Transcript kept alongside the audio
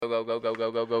go, go, go,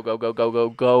 go, go, go, go, go, go, go,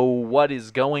 go. What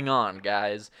is going on,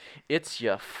 guys? It's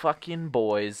ya fucking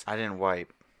boys. I didn't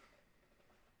wipe.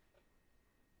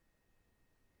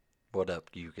 What up,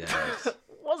 you guys?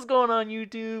 What's going on,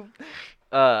 YouTube?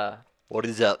 What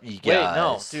is up, you guys? Wait,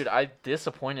 no, dude, I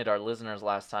disappointed our listeners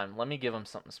last time. Let me give them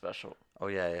something special. Oh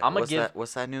yeah. I'ma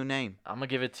What's that new name? I'm gonna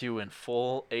give it to you in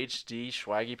full HD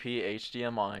Swaggy P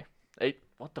HDMI. Hey,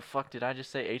 what the fuck did I just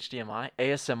say? HDMI?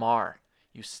 ASMR.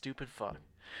 You stupid fuck.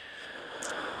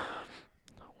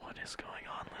 What is going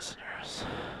on, listeners?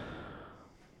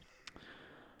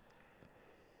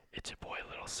 It's your boy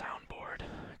Little Soundboard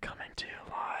coming to you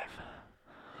live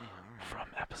from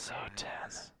episode 10.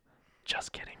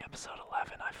 Just kidding, episode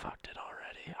 11. I fucked it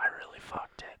already. I really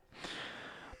fucked it.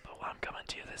 But I'm coming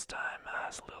to you this time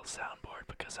as Little Soundboard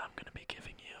because I'm going to be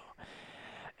giving you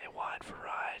a wide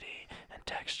variety and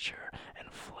texture and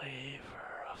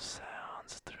flavor of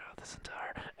sounds throughout this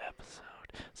entire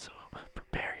episode. So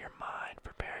prepare your mind,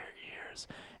 prepare your ears,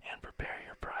 and prepare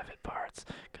your private parts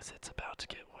because it's about to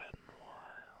get wet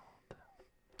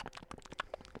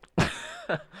and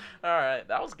wild. Alright,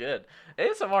 that was good.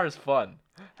 ASMR is fun.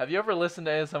 Have you ever listened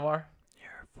to ASMR?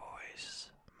 Your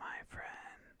voice, my friend.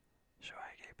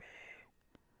 Swaggy B.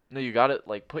 No, you gotta,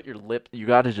 like, put your lip, you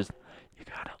gotta,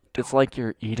 it's like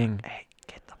you're eating, Hey,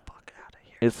 get the fuck out of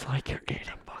here. it's like you're Get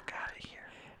eating, the fuck out of here.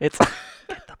 it's,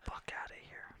 Get the fuck out of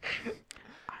here.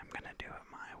 I'm gonna do it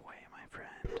my way, my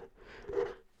friend.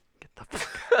 Get the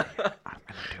fuck out of here. I'm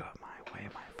gonna do it my way,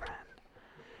 my friend.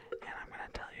 And I'm gonna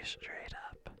tell you straight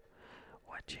up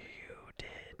what you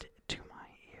did to my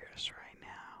ears right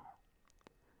now.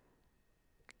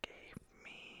 Gave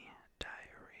me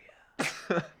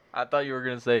diarrhea. I thought you were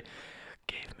gonna say,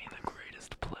 gave me the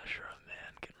greatest pleasure a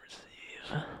man can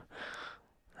receive.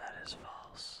 That is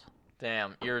false.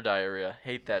 Damn, ear diarrhea.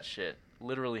 Hate that shit.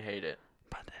 Literally hate it.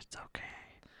 But it's okay.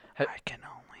 Ha- I can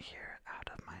only hear it out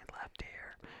of my left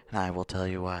ear. And I will tell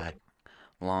you why.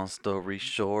 Long story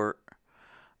short,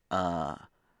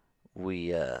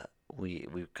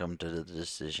 we've come to the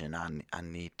decision I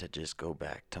need to just go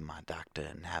back to my doctor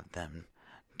and have them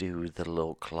do the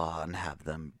little claw and have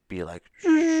them be like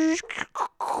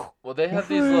Well, they have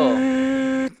these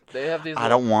I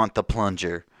don't want the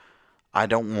plunger. I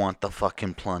don't want the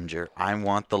fucking plunger. I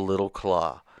want the little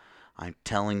claw. I'm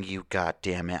telling you,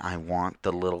 goddammit, I want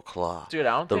the little claw. Dude,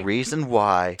 I don't The think... reason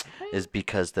why is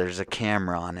because there's a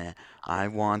camera on it. I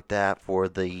want that for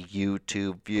the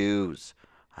YouTube views.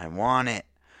 I want it.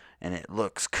 And it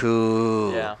looks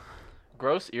cool. Yeah.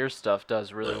 Gross ear stuff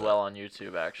does really well on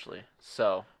YouTube, actually.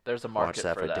 So, there's a market Watch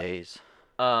that for that. days.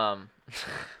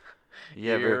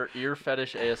 You Ear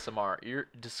fetish ASMR.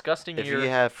 Disgusting if ear... you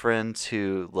have friends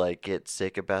who like get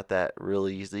sick about that real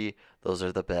easy, those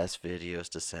are the best videos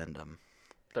to send them.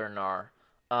 They're gnar.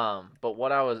 But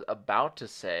what I was about to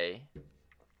say,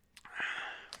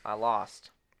 I lost.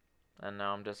 And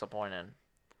now I'm disappointed.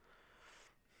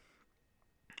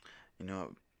 You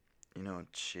know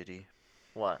what's shitty?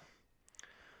 What?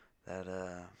 That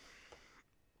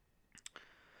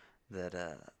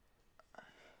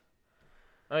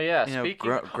Oh, yeah, you know,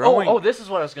 speaking... growing... Oh, this is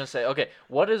what I was going to say. Okay,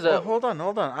 what is a... Well, hold on.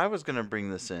 I was gonna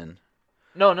bring this in.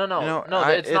 No. know, No,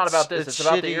 it's not about this. it's It's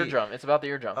about the shitty. eardrum. It's about the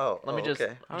eardrum. Let me okay. just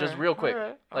Alright, real quick,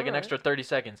 alright, like an alright. extra 30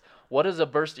 seconds. What does a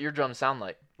burst eardrum sound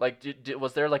like? Like,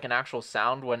 was there like an actual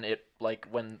sound when it, like,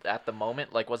 when at the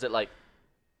moment? Like, was it like...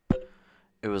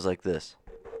 It was like this.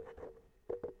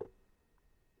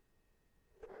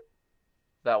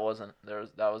 That wasn't,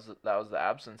 that was the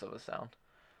absence of a sound.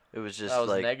 It was just That was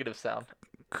like negative sound.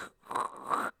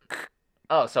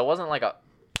 Oh, so it wasn't like a...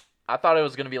 I thought it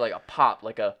was going to be like a pop,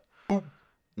 like a...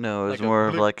 no, it was like a more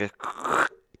of blip. like a.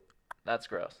 That's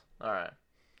gross. All right.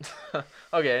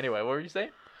 Okay, anyway, what were you saying?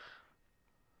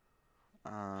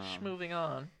 Moving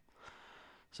on.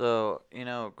 So,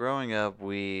 growing up,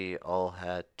 we all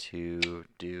had to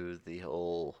do the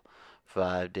whole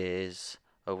 5 days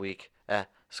a week at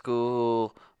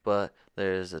school, but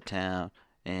there's a town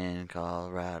in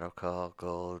Colorado called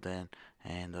Golden,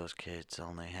 and those kids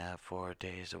only have 4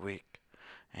 days a week,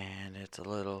 and it's a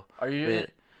little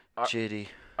bit shitty.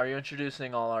 Are you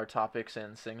introducing all our topics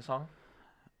in sing-song?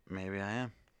 Maybe I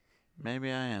am.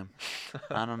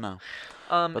 I don't know.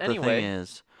 But the Anyway, thing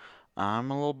is,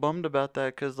 I'm a little bummed about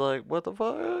that because, like, what the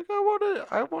fuck?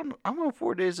 I want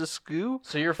 4 days of school.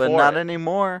 so you're But for not it.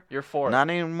 anymore. You're for it. Not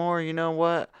anymore. You know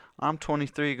what? I'm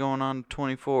 23 going on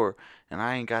 24, and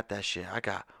I ain't got that shit. I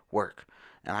got work,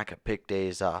 and I could pick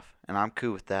days off, and I'm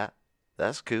cool with that.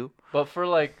 That's cool. But for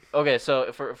like, okay,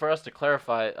 so for us to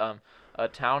clarify, a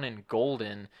town in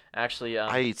Golden actually,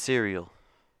 I eat cereal.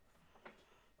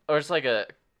 or it's like a,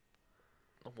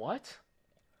 what?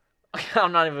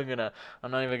 I'm not even gonna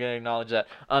acknowledge that.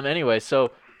 Anyway,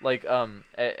 so like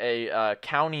a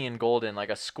county in Golden, like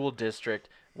a school district,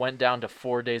 went down to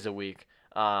 4 days a week.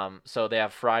 So they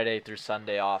have Friday through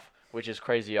Sunday off, which is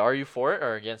crazy. Are you for it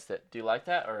or against it? Do you like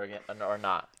that or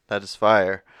not? That is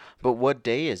fire. But what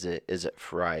day is it? Is it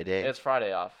Friday? It's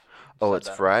Friday off. Oh, Said it's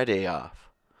that. Friday off.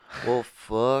 Well,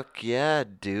 fuck yeah,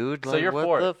 dude. So Like, you're what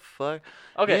for the it? fuck?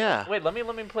 Okay. Yeah. Wait, let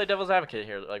me play devil's advocate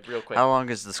here, like real quick. How long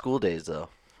is the school days though?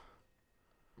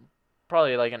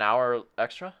 Probably like an hour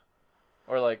extra,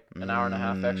 or like an hour and a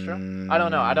half extra. I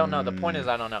don't know. The point is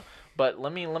I don't know. But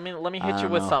let me hit you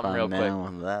with something real quick.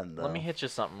 Let me hit you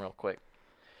something real quick.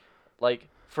 Like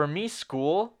for me,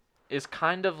 school is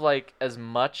kind of like as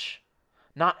much,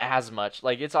 not as much.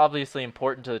 Like it's obviously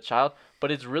important to the child,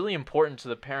 but it's really important to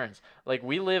the parents. Like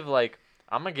we live like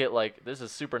I'm gonna get like this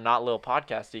is super not little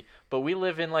podcasty, but we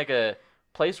live in like a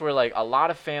place where like a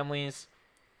lot of families,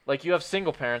 like you have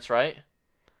single parents, right?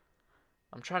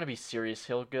 I'm trying to be serious,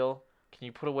 Hillgill. Can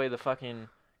you put away the buckers,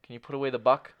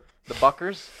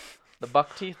 the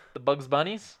buck teeth, the Bugs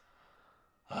Bunnies?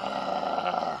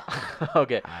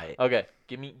 Okay. Aight. Okay.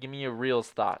 Give me your real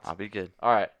thoughts. I'll be good.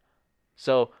 All right.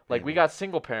 So like we Maybe. got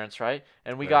single parents, right?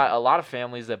 And we Right. got a lot of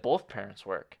families that both parents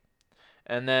work.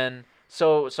 And then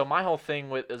so my whole thing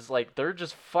with is like they're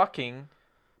just fucking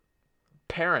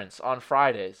parents on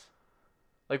Fridays.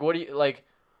 Like what do you like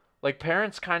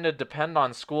parents kind of depend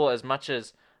on school as much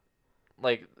as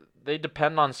like they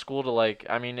depend on school to like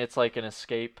I mean it's like an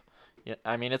escape. Yeah,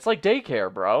 I mean it's like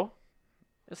daycare, bro.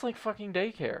 It's like fucking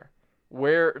daycare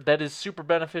where that is super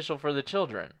beneficial for the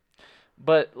children.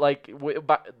 But like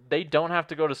but they don't have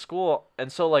to go to school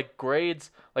and so like grades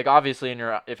like obviously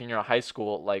if you're in high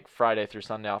school like Friday through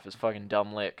Sunday off is fucking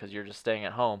dumb lit cuz you're just staying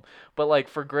at home. But like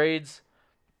for grades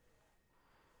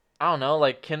I don't know,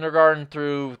 like kindergarten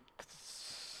through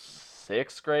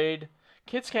 6th grade,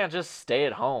 kids can't just stay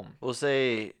at home We'll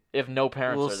say if no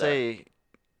parents we'll are there. say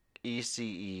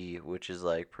ECE, which is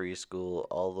like preschool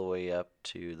all the way up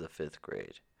to the 5th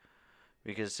grade.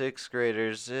 Because 6th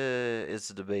graders, it's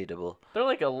debatable. They're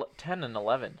like 10 and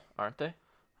 11, aren't they?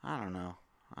 I don't know.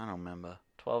 I don't remember.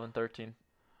 12 and 13.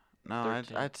 No,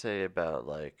 13. I'd say about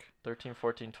like 13,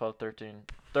 14, 12, 13.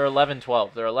 They're 11,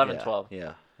 12. They're 11, yeah, 12.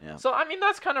 Yeah, yeah. So, I mean,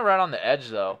 that's kind of right on the edge,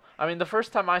 though. I mean, the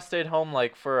first time I stayed home,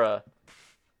 like,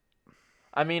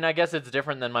 I mean, I guess it's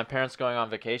different than my parents going on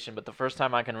vacation, but the first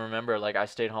time I can remember, like, I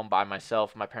stayed home by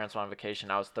myself, my parents went on vacation,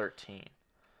 I was 13.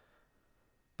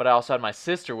 But I also had my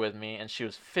sister with me, and she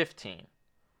was 15.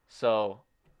 So,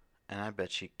 And I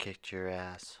bet she kicked your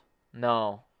ass.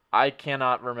 no. I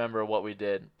cannot remember what we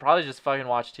did. Probably just fucking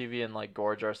watch TV and, like,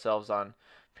 gorge ourselves on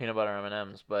peanut butter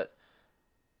M&Ms. But,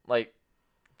 like,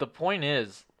 the point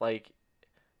is, like,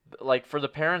 for the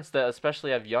parents that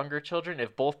especially have younger children,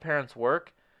 if both parents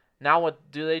work, now what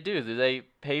do? Do they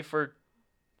pay for,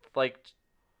 like,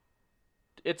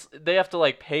 they have to,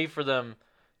 like, pay for them,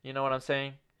 you know what I'm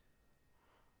saying?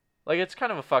 Like, it's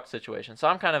kind of a fucked situation, so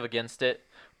I'm kind of against it.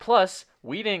 Plus,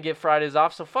 we didn't get Fridays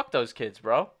off, so fuck those kids,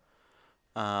 bro.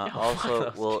 fuck Also,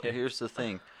 those well, kids. here's the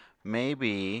thing.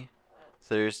 Maybe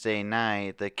Thursday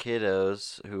night, the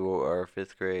kiddos who are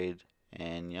 5th grade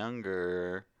and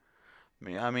younger.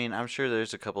 I mean, I'm sure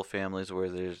there's a couple families where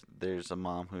there's a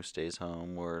mom who stays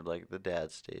home, or like the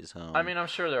dad stays home. I mean, I'm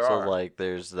sure there so are. like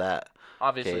there's that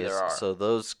Obviously, case. there are. So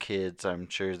those kids, I'm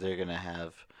sure they're gonna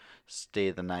have stay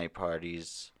the night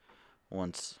parties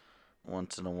once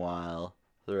in a while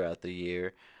throughout the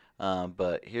year.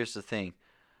 But here's the thing.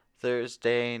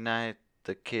 Thursday night,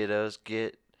 these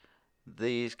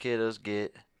kiddos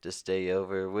get to stay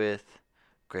over with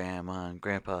grandma and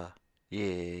grandpa.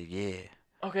 Yeah.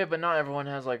 Okay, but not everyone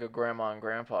has like a grandma and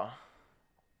grandpa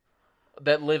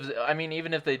that lives. I mean,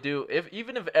 even if they do,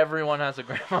 even if everyone has a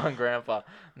grandma and grandpa,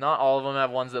 not all of them have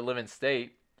ones that live in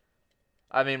state.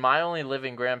 I mean, my only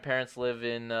living grandparents live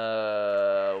in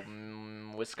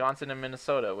Wisconsin and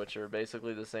Minnesota, which are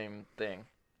basically the same thing.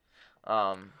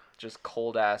 Just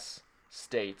cold ass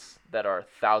states that are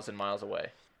 1,000 miles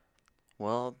away.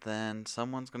 Well, then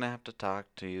someone's gonna have to talk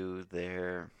to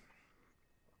their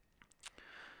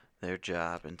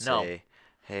job and No. say,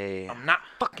 "Hey, I'm not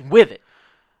fucking with it,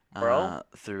 bro.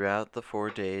 throughout the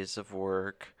 4 days of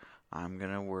work, I'm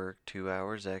gonna work 2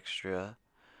 hours extra,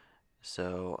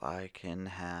 so I can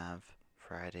have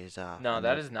Fridays off." No, And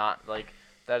that is not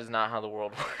how the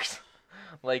world works.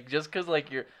 Like just cuz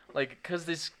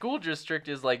the school district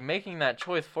is like making that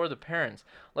choice for the parents.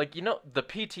 Like, you know, the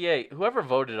PTA, whoever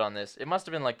voted on this, it must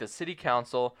have been like the city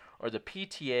council or the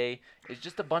PTA is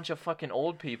just a bunch of fucking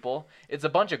old people. It's a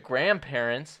bunch of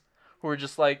grandparents who were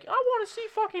just like, I want to see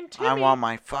fucking Timmy. I want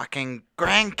my fucking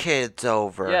grandkids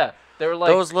over. Yeah, they were like,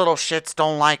 those little shits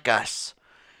don't like us.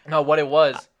 No, what it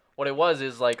was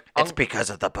is like It's because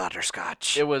of the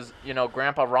butterscotch. it was,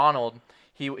 Grandpa Ronald,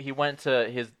 he went to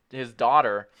his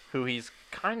daughter, who he's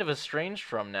kind of estranged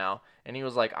from now, and he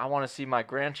was like, I want to see my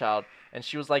grandchild. And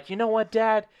she was like, you know what,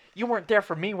 Dad? You weren't there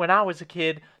for me when I was a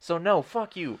kid, so no,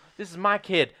 fuck you. This is my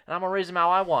kid, and I'm going to raise him how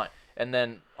I want. And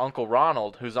then Uncle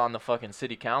Ronald, who's on the fucking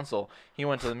city council, he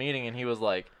went to the meeting, and he was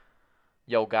like,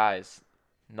 yo, guys,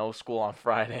 no school on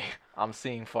Friday. I'm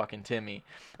seeing fucking Timmy.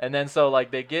 And then so,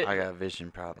 like, they get... I got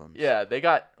vision problems. Yeah, they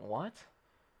got... What?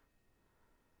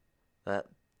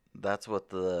 That's what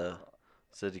the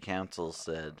city council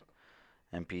said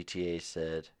and PTA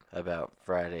said about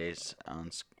Fridays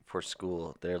for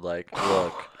school. They're like,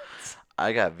 look,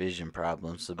 I got vision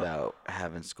problems about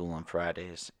having school on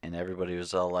Fridays. And everybody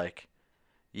was all like,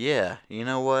 yeah, you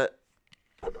know what?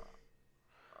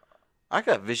 I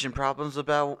got vision problems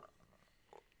about,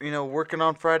 working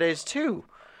on Fridays too.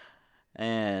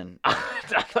 And I'm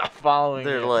not following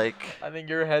they're you. like, I think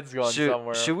your head's going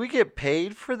somewhere. should we get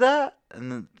paid for that?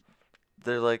 And then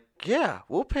they're like, yeah,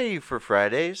 we'll pay you for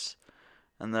Fridays.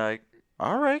 And they're like,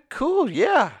 all right, cool,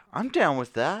 yeah, I'm down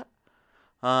with that.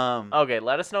 Okay,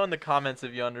 let us know in the comments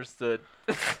if you understood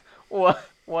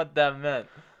what that meant.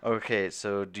 Okay,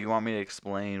 so do you want me to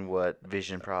explain what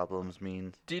vision problems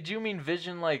means? Did you mean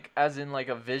vision like as in like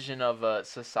a vision of a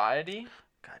society?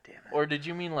 God damn it. Or did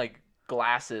you mean like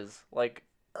glasses, like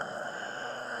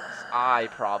eye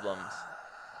problems?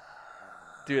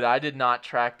 Dude, I did not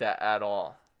track that at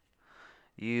all.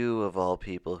 You, of all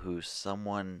people, who's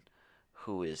someone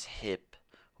who is hip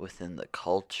within the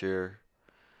culture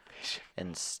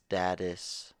and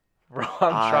status. Bro,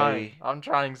 I'm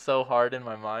trying so hard in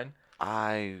my mind.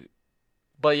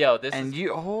 But yo, this and is...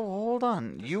 you hold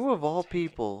on. You of all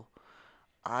people,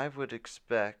 I would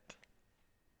expect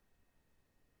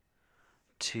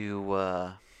to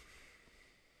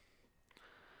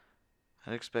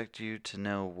I'd expect you to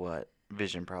know what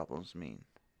vision problems mean.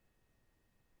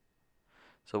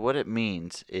 So what it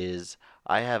means is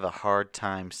I have a hard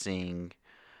time seeing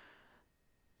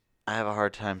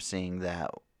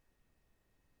that.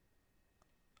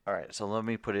 All right, so let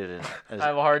me put it in. I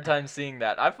have a hard time seeing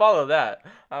that. I follow that.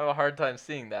 I have a hard time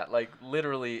seeing that. Like,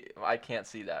 literally, I can't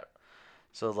see that.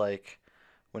 So, like,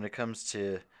 when it comes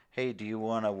to, hey, do you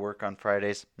want to work on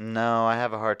Fridays? No, I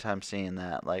have a hard time seeing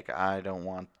that. Like, I don't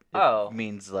want. It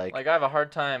means like I have a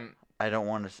hard time. I don't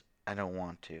want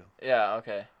to. Yeah.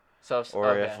 Okay. So.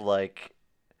 Or okay. if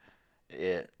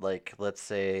like, let's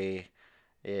say,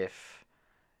 if.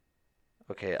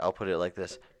 Okay, I'll put it like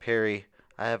this, Perry.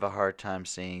 I have a hard time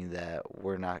seeing that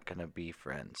we're not gonna be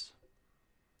friends.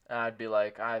 I'd be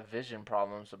like, I have vision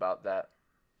problems about that.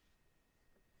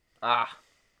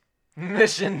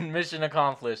 Mission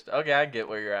accomplished. Okay, I get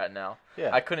where you're at now.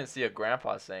 Yeah. I couldn't see a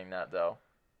grandpa saying that though.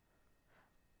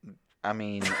 I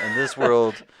mean, in this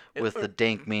world with the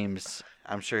dank memes,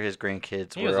 I'm sure his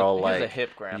grandkids were all like, he was a hip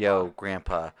grandpa. "Yo,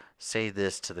 grandpa, say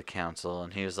this to the council,"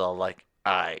 and he was all like,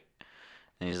 "Aight,"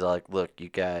 and he's like, "Look, you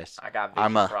guys, I got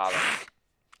vision problems.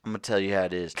 I'm gonna tell you how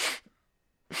it is.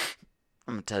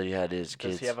 I'm gonna tell you how it is,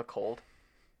 kids." Does he have a cold?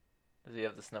 Does he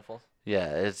have the sniffles? Yeah,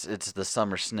 it's the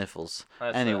summer sniffles.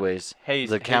 That's Anyways,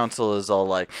 the council is all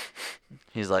like,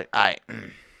 he's like, "Aight."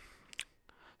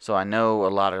 So I know a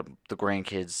lot of the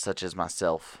grandkids, such as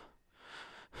myself.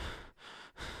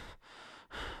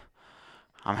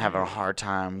 I'm having a hard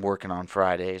time working on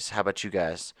Fridays. How about you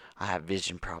guys? I have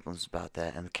vision problems about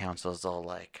that. And the council is all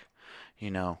like,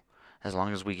 as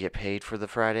long as we get paid for the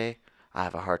Friday, I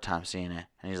have a hard time seeing it.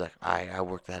 And he's like, I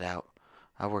work that out.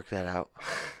 I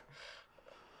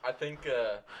think,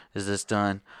 Is this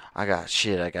done? I got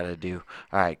shit I gotta do.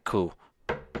 Alright, cool.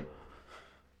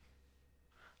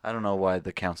 I don't know why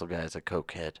the council guy is a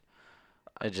cokehead.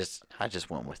 I just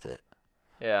went with it.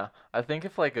 Yeah, I think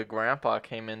if like a grandpa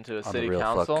came into a city real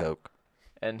council fuck coke.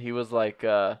 and he was like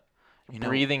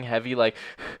breathing heavy, like,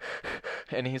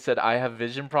 and he said, "I have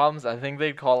vision problems," I think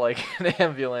they'd call like an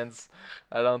ambulance.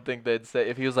 I don't think they'd say,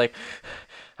 if he was like,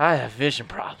 "I have vision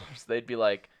problems," they'd be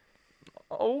like,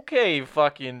 "Okay,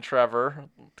 fucking Trevor,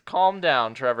 calm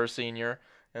down, Trevor Senior,"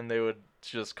 and they would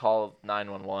just call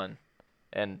 911.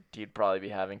 And he'd probably be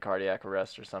having cardiac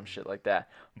arrest or some shit like that.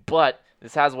 But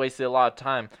this has wasted a lot of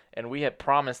time, and we had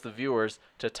promised the viewers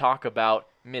to talk about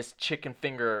Miss Chicken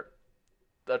Finger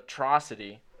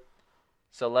atrocity.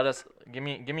 So give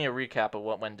me a recap of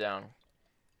what went down.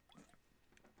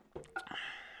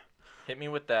 Hit me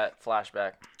with that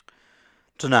flashback.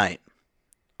 Tonight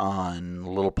on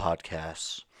Little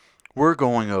Podcasts, we're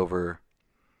going over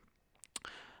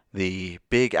the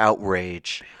big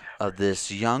outrage of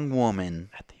this young woman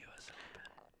At the U.S.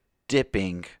 Open.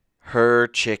 dipping her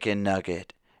chicken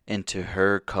nugget into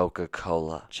her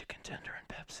Coca-Cola. Chicken tender and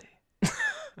Pepsi.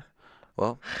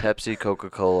 Well, Pepsi,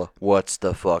 Coca-Cola, what's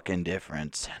the fucking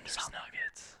difference? Tenders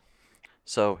nuggets.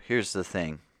 So here's the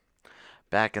thing.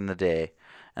 Back in the day,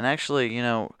 and actually,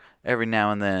 every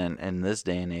now and then in this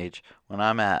day and age, when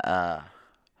I'm at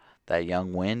that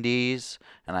young Wendy's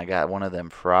and I got one of them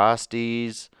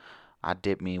Frosties, I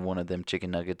dip me one of them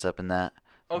chicken nuggets up in that.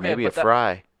 Okay, Maybe a but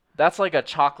fry. that's like a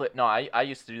chocolate. No, I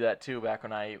used to do that too back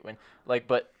when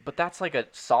but that's like a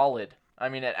solid. I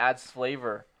mean, it adds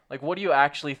flavor. Like, what do you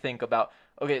actually think about?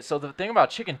 Okay, so the thing about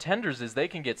chicken tenders is they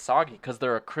can get soggy because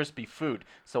they're a crispy food.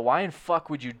 So why in fuck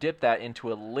would you dip that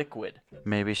into a liquid?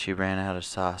 Maybe she ran out of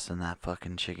sauce and that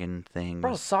fucking chicken thing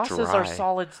Bro, was sauces dry. are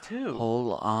solids too.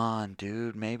 Hold on,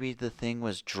 dude. Maybe the thing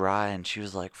was dry and she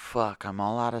was like, fuck, I'm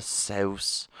all out of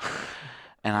sauce.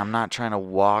 And I'm not trying to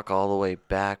walk all the way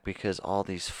back because all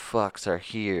these fucks are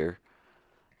here.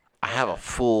 I have a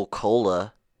full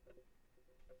cola.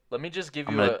 Let me just give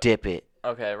I'm you going to dip it.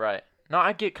 Okay, right. No,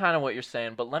 I get kind of what you're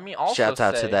saying, but let me also Shouts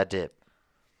out to that dip.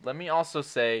 Let me also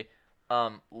say,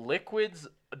 liquids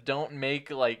don't make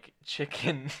like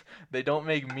chicken. They don't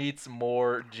make meats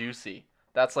more juicy.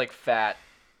 That's like fat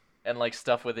and like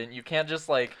stuff within. You can't just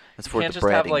like. That's You for can't the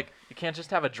just have breading. like. You can't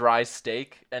just have a dry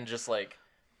steak and just like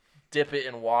dip it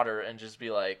in water and just be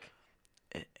like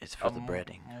It's for the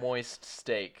breading. moist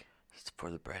steak. It's for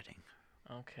the breading.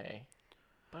 Okay,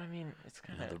 but I mean it's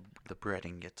kind of The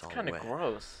breading gets all kind of wet.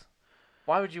 gross.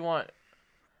 Why would you want?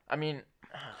 I mean,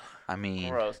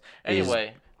 gross.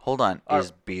 Anyway. Hold on. Our-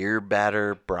 Is beer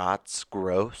batter brats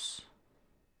gross?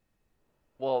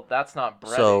 Well, that's not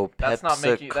breading. So that's not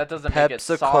making. That doesn't make it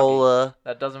soggy. Pepsi-Cola.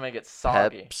 That doesn't make it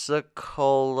soggy.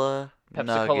 Pepsi-Cola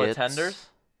Pepsi-Cola nuggets. tenders.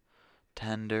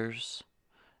 Tenders.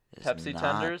 Is Pepsi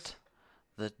not tenders.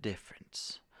 the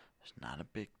difference. There's not a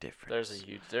big difference.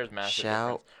 There's massive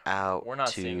Shout difference. out We're not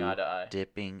to seeing eye to eye.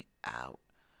 dipping out.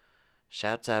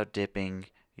 Shouts out dipping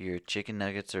your chicken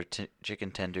nuggets or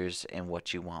chicken tenders in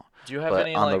what you want. Do you have But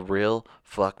any on like? the real,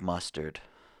 fuck mustard.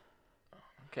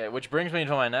 Okay, which brings me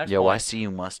to my next Yo, point. I see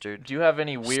you, mustard. Do you have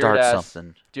any weird Start ass?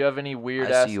 something. Do you have any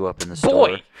weird I ass? see you up in the Boy! store.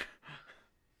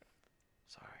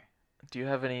 Sorry. Do you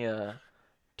have any weird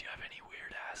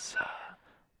ass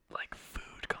like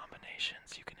food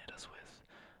combinations you can hit us with,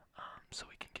 so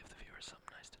we can give the viewers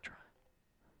something nice to try?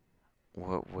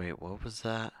 What? Wait, what was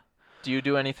that? Do you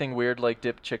do anything weird like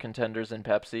dip chicken tenders in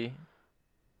Pepsi?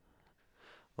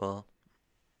 Well,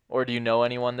 Or do you know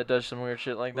anyone that does some weird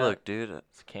shit like that? look, dude.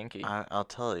 It's kinky. I'll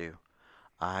tell you.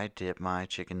 I dip my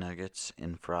chicken nuggets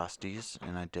in Frosties,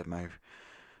 and I dip my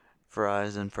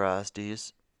fries in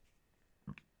Frosties.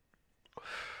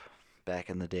 Back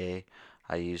in the day,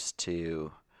 I used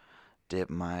to dip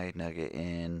my nugget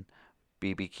in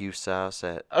BBQ sauce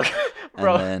Okay,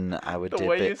 bro. and then I would The dip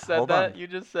way it. you said Hold that, on. you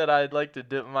just said I'd like to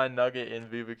dip my nugget in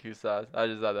BBQ sauce. I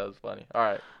just thought that was funny. All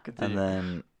right, continue. And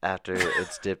then after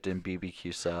it's dipped in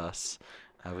BBQ sauce,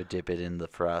 I would dip it in the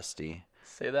Frosty.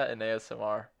 Say that in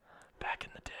ASMR. Back in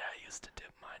the day, I used to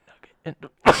dip my nugget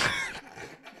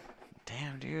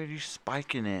Damn, dude, you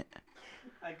spiking it.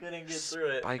 I couldn't get through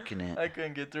it. Spiking it. I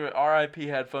couldn't get through it. R.I.P.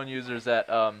 headphone users at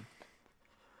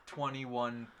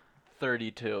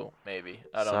 2132 maybe.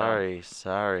 I don't know.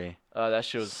 Sorry. That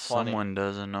shit was funny. Someone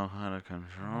doesn't know how to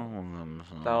control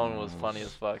themselves. That one was funny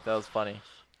as fuck. That was funny.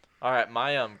 All right,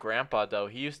 my grandpa though,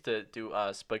 he used to do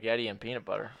spaghetti and peanut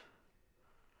butter.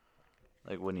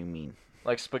 Like, what do you mean?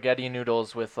 Like spaghetti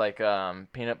noodles with like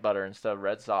peanut butter instead of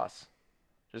red sauce.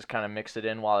 Just kind of mix it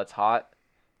in while it's hot,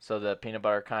 so the peanut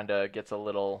butter kind of gets a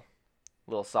little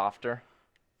softer.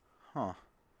 Huh.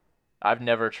 I've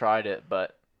never tried it,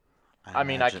 but I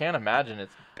mean, I imagine- can't imagine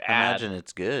it's bad. I imagine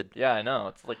it's good. Yeah, I know.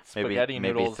 It's like spaghetti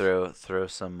maybe noodles. throw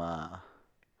some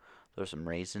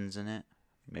raisins in it.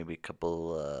 Maybe a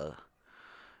couple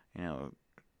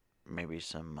maybe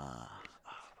some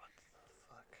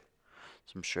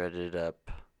some shredded up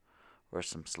or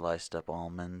some sliced up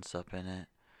almonds up in it.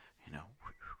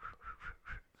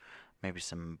 Maybe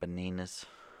some bananas.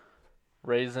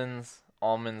 Raisins,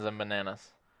 almonds, and bananas,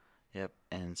 Yep,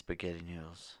 and spaghetti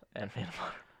noodles. and peanut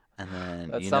butter. And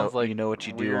then That sounds like you know what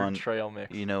you do weird on trail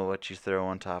mix. you know what you throw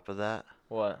on top of that?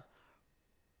 What?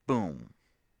 Boom.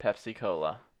 Pepsi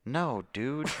Cola. No,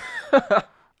 dude. a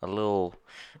little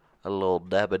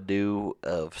dabadoo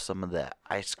of some of the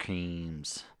ice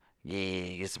creams.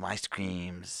 Yeah, get some ice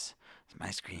creams. Some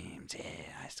ice creams. Yeah,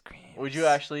 ice creams. Would you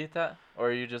actually eat that, or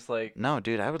are you just like No,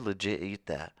 dude, I would legit eat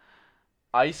that.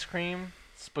 ice cream,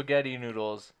 spaghetti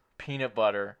noodles, peanut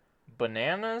butter,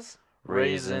 bananas,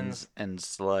 raisins, and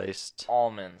sliced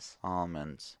almonds.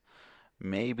 almonds.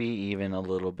 Maybe even a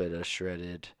little bit of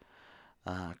shredded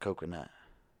coconut.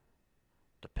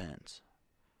 Depends.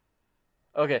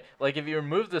 Okay, like if you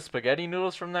remove the spaghetti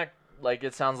noodles from that, like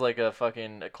it sounds like a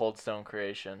Cold Stone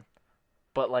creation.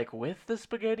 But like with the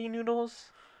spaghetti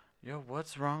noodles, Yo,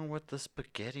 what's wrong with the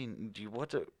spaghetti? Do you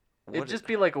what? it'd just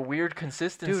be like a weird Dude,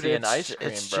 consistency in ice cream,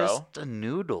 it's bro. just a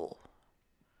noodle.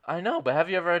 I know, but have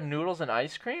you ever had noodles and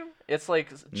ice cream? It's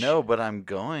like No, but I'm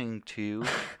going to.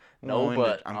 no,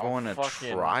 but I'm I'll going to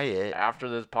fucking- try it. after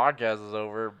this podcast is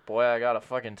over, boy, I got a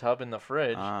fucking tub in the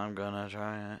fridge. I'm gonna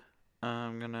try it.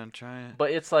 I'm gonna try it.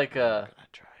 But it's like I'm gonna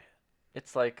try it.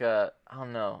 it's like I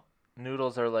don't know.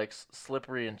 Noodles are like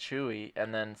slippery and chewy,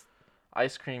 and then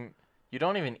ice cream, you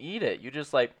don't even eat it. You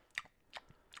just like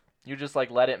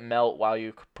let it melt while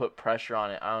you put pressure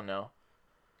on it. I don't know.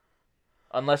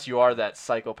 Unless you are that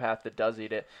psychopath that does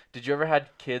eat it. Did you ever had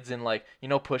kids in like,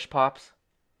 push pops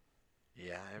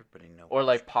Yeah, everybody knows. or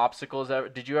like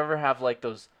popsicles? Did you ever have like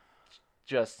those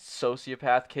just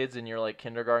sociopath kids in your like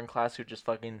kindergarten class who just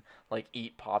fucking like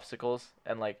eat popsicles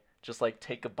and like just like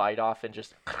take a bite off and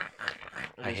just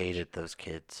I hated those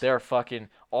kids. They're fucking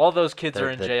all those kids They're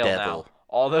are in the jail devil. now.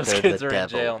 All those They're kids the are in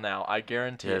devil. jail now. I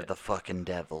guarantee They're it. the fucking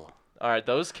devil. All right,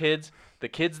 those kids, the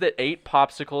kids that ate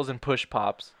popsicles and push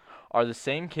pops are the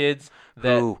same kids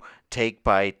that Who take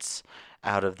bites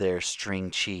out of their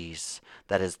string cheese.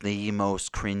 That is the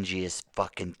most cringiest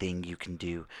fucking thing you can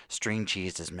do. String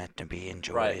cheese is meant to be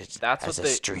enjoyed Right, that's as what a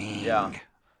they string. yeah.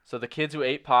 So the kids who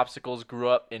ate popsicles grew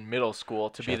up in middle school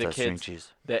to be Shut the that string kids cheese.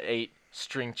 that ate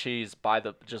string cheese by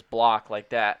the just block like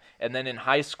that. And then in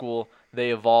high school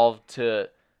they evolved to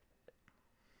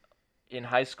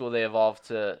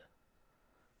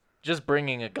just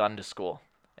bringing a gun to school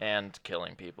and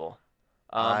killing people.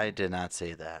 I did not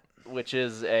say that. Which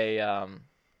is a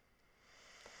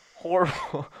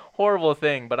horrible horrible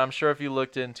thing, but I'm sure if you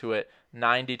looked into it,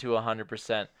 90 to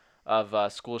 100%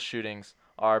 of school shootings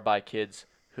are by kids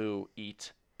who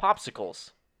eat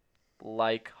popsicles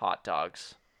like hot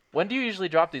dogs. When do you usually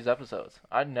drop these episodes?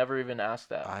 I'd never even asked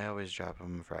that. I always drop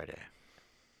them Friday.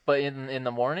 But in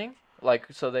the morning? Like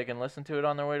so they can listen to it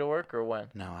on their way to work or when?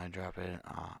 No, I drop it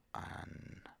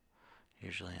on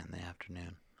usually in the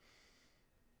afternoon.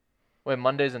 Wait,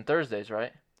 Mondays and Thursdays,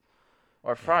 right?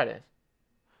 Or Fridays?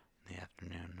 In the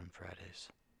afternoon on Fridays.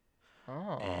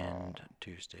 Oh. And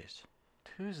Tuesdays.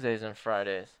 Tuesdays and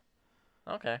Fridays.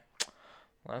 Okay.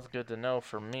 Well, that's good to know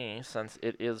for me since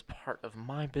it is part of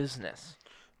my business.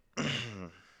 What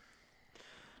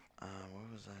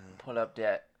was that? Pull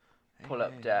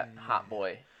up that hot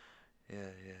boy. Yeah.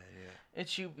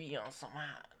 It you be on some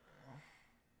hot.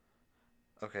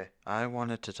 Okay, I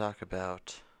wanted to talk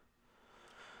about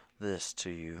this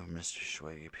to you, Mr.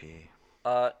 Schwaggy P.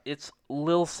 It's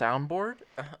Lil Soundboard.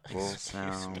 Little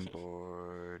Excuse me.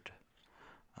 soundboard.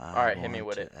 All right, hit me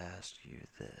with it. it. Ask you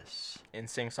this. In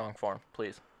sing-song form,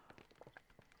 please.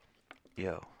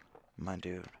 Yo, my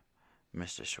dude,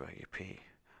 Mr. Swaggy P,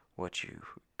 what you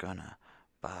gonna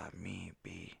buy me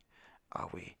be? Are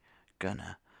we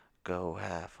gonna go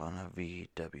half on a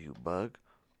VW Bug,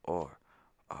 or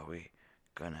are we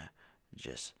gonna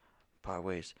just part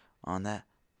ways on that?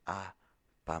 I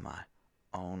buy my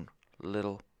own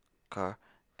little car,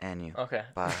 and you Okay.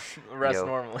 buy. Rest yo.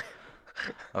 normally.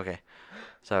 Okay,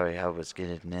 sorry, I was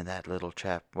getting in that little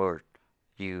trap word.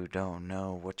 You don't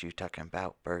know what you talking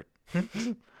about, Bert.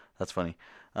 That's funny.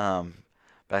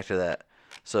 Back to that.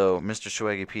 So, Mr.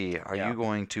 Swaggy P, are Yeah. you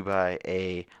going to buy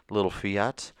a little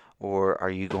Fiat, or are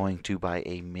you going to buy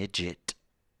a midget?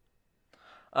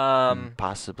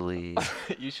 Possibly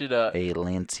You should a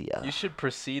Lancia. you should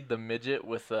precede the midget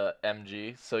with a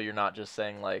MG, so you're not just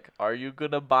saying like, "Are you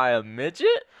gonna buy a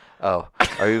midget?" Oh,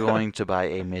 are you going to buy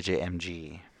a midget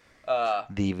MG? Uh,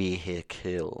 The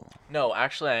vehicle. no,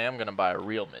 actually, I am gonna buy a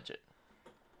real midget.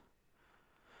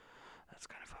 That's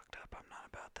kind of fucked up. I'm not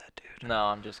about that, dude. No,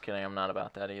 I'm just kidding. I'm not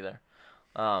about that either.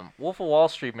 Wolf of Wall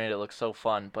Street made it look so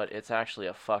fun, but it's actually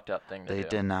a fucked up thing to They do.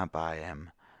 did not buy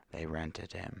him. They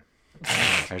rented him.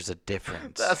 There's a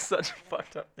difference. That's such a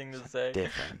fucked up thing to say.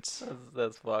 difference.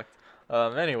 That's fucked.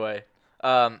 Anyway,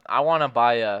 I want to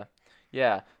buy a,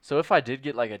 yeah. So if I did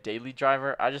get like a daily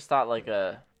driver, I just thought like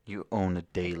a, You own a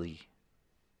daily.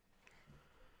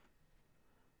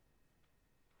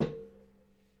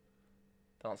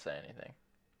 don't say anything.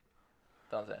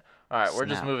 Don't say. All right, we're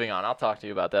just Snap. moving on. I'll talk to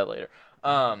you about that later.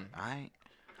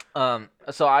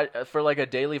 So I for like a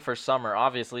daily for summer.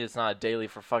 Obviously, it's not a daily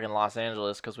for fucking Los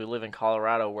Angeles because we live in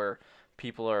Colorado where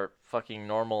people are fucking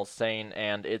normal, sane,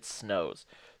 and it snows.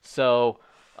 So,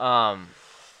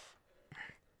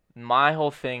 My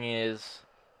whole thing is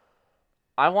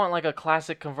I want like a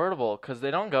classic convertible because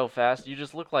they don't go fast. You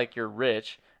just look like you're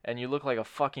rich and you look like a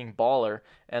fucking baller.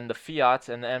 And the Fiats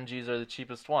and the MGs are the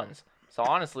cheapest ones. So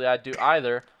honestly, I'd do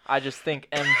either. I just think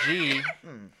MG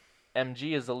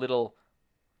is a little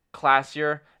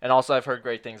classier, and also I've heard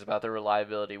great things about their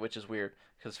reliability, which is weird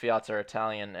because Fiats are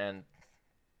Italian, and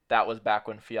that was back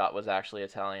when Fiat was actually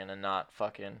Italian and not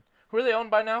fucking. Who are they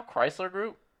owned by now? Chrysler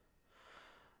Group?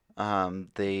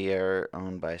 They are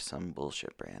owned by some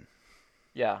bullshit brand.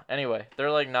 Yeah. Anyway,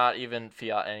 they're like not even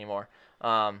Fiat anymore.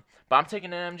 But I'm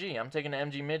taking an MG. I'm taking an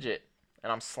MG midget,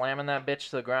 and I'm slamming that bitch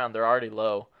to the ground. They're already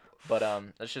low, but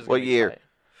that's just What gonna be year?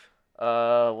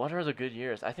 tight. What are the good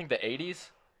years? I think the 80s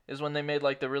is when they made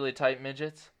like the really tight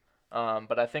midgets.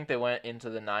 But I think they went into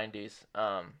the 90s.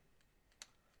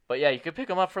 But yeah, you could pick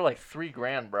them up for like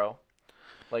 $3,000, bro.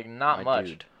 Like not My much.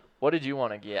 dude. What did you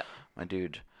want to get? My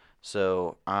dude.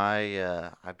 So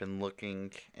I've been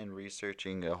looking and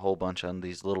researching a whole bunch on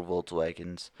these little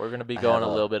Volkswagens. We're gonna be I going have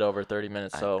a a- little bit over 30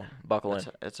 minutes, so buckle in.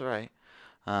 It's alright.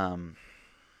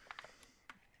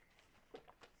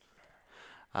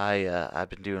 I've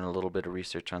been doing a little bit of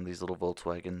research on these little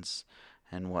Volkswagens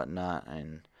and whatnot,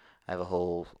 and I have a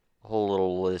whole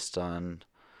little list on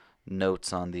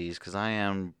notes on these because I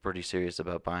am pretty serious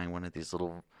about buying one of these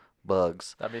little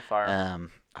bugs. That'd be fire.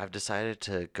 I've decided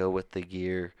to go with the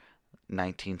year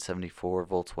 1974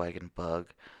 Volkswagen Bug.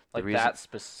 Like reason- that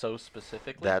so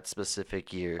specifically? That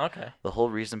specific year. Okay. The whole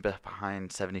reason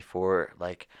behind 74,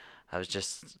 like, I was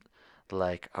just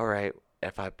like, all right,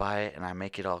 if I buy it and I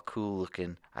make it all cool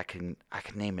looking, I can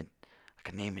name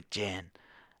it Jan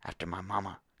after my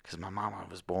mama, because my mama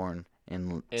was born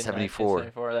in 74.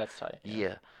 1974, that's tight.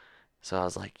 Yeah. So I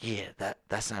was like, yeah,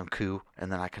 that sounds cool,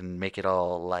 and then I can make it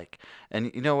all like,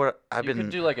 and you know what You could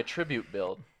do like a tribute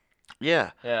build.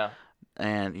 yeah, Yeah.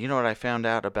 and you know what I found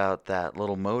out about that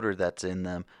little motor that's in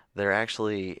them? They're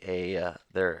actually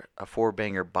they're a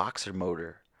four-banger boxer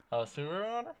motor. A Subaru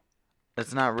motor?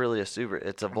 It's not really a Subaru.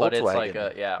 It's a Volkswagen. But it's like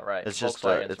a right. It's just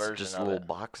Volkswagen's it's version just a of little it.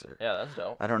 boxer. Yeah, that's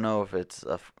dope. I don't know if it's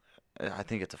I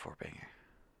think it's a four-banger.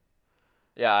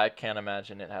 Yeah, I can't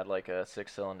imagine it had like a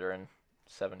 6-cylinder in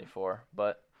 74,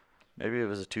 but Maybe it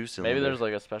was a two-cylinder. maybe there's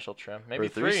like a special trim. Maybe or a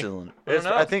three. three-cylinder. Who knows?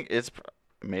 I think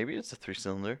maybe it's a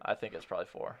three-cylinder. I think it's probably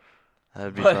 4.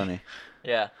 That'd be But- funny.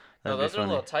 Yeah. No, That'd be those are a funny.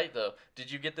 little tight though.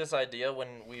 Did you get this idea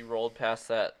when we rolled past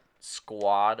that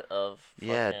squad of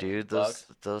Yeah, fucking dude, bugs?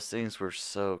 those things were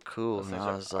so cool. Those And things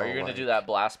I was are you all gonna like, do that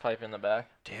blast pipe in the back?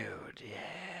 dude? Yeah.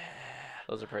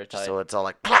 Those are pretty Just tight. so it's all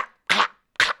like clap, clap,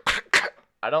 clap, clap, clap.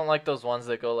 I don't like those ones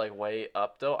that go like way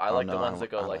up though. I Oh, like the no, ones that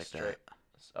go I like like straight.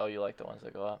 Oh, you like the ones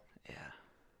that go up?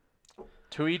 Yeah.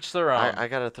 To each their own. I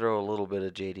gotta throw a little bit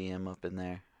of JDM up in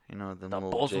there. You know, them the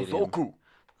little JDM, Bozuzoku.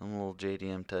 them little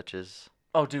JDM touches.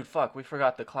 Oh, dude, fuck. We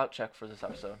forgot the clout check for this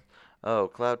episode. Oh,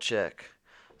 cloud check.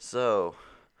 So,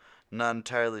 not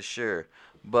entirely sure,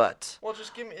 but Well,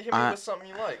 just hit me I- with something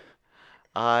you like.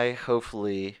 I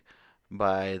hopefully,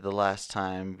 by the last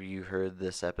time you heard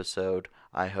this episode,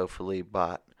 I hopefully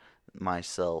bought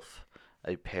myself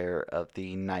a pair of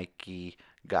the Nike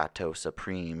Gato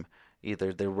Supreme,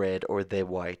 either the red or the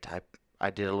white. I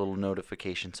did a little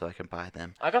notification so I can buy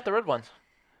them. I got the red ones.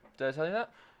 Did I tell you that?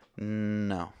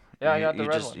 No. Yeah, I You- got the you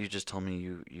red just, one. You just told me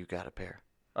you got a pair.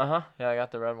 Uh-huh. Yeah, I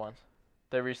got the red ones.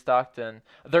 They restocked and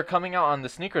they're coming out on the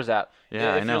sneakers app.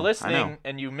 Yeah, if I know. you're listening I know.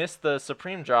 and you missed the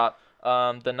Supreme drop,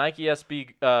 the Nike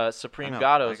SB Supreme I know,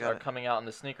 Gatos I got are it. coming out in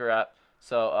the sneaker app.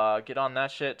 So get on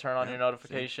that shit. Turn on Yeah, your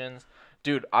notifications,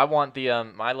 dude. I want the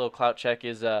my little clout check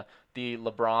is the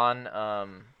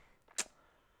LeBron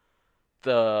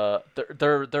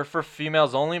they're for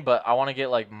females only, but I want to get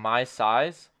like my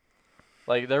size.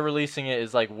 Like they're releasing it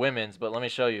as like women's, but let me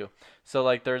show you. So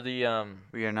like they're the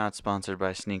We are not sponsored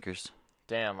by sneakers.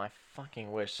 damn, I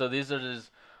fucking wish. So these are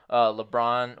these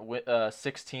LeBron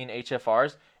 16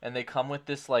 HFRs, and they come with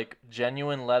this like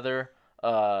genuine leather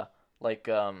like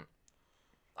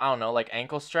I don't know, like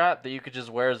ankle strap that you could just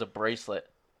wear as a bracelet,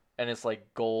 and it's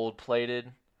like gold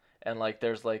plated, and like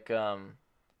there's like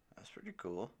That's pretty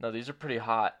cool. no, these are pretty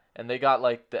hot, and they got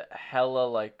like the hella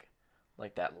like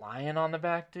that lion on the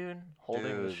back, dude,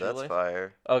 holding the Dude, shoelace. that's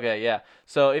fire. Okay, yeah.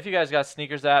 So if you guys got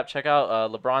sneakers app, check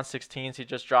out LeBron 16s. He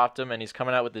just dropped them, and he's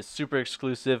coming out with this super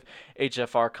exclusive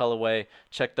HFR colorway.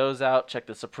 Check those out. Check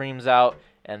the Supremes out,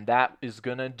 and that is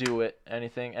gonna do it. Any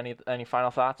final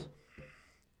thoughts?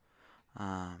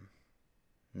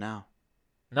 No.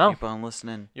 No. Keep on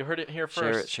listening. You heard it here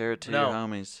Share first. it. Share it to No. your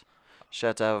homies.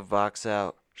 Shouts out Vox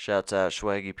out. Shouts out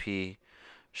Swaggy P.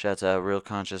 Shouts out Real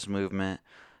Conscious Movement.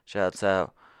 Shouts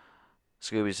out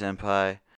Scooby Senpai.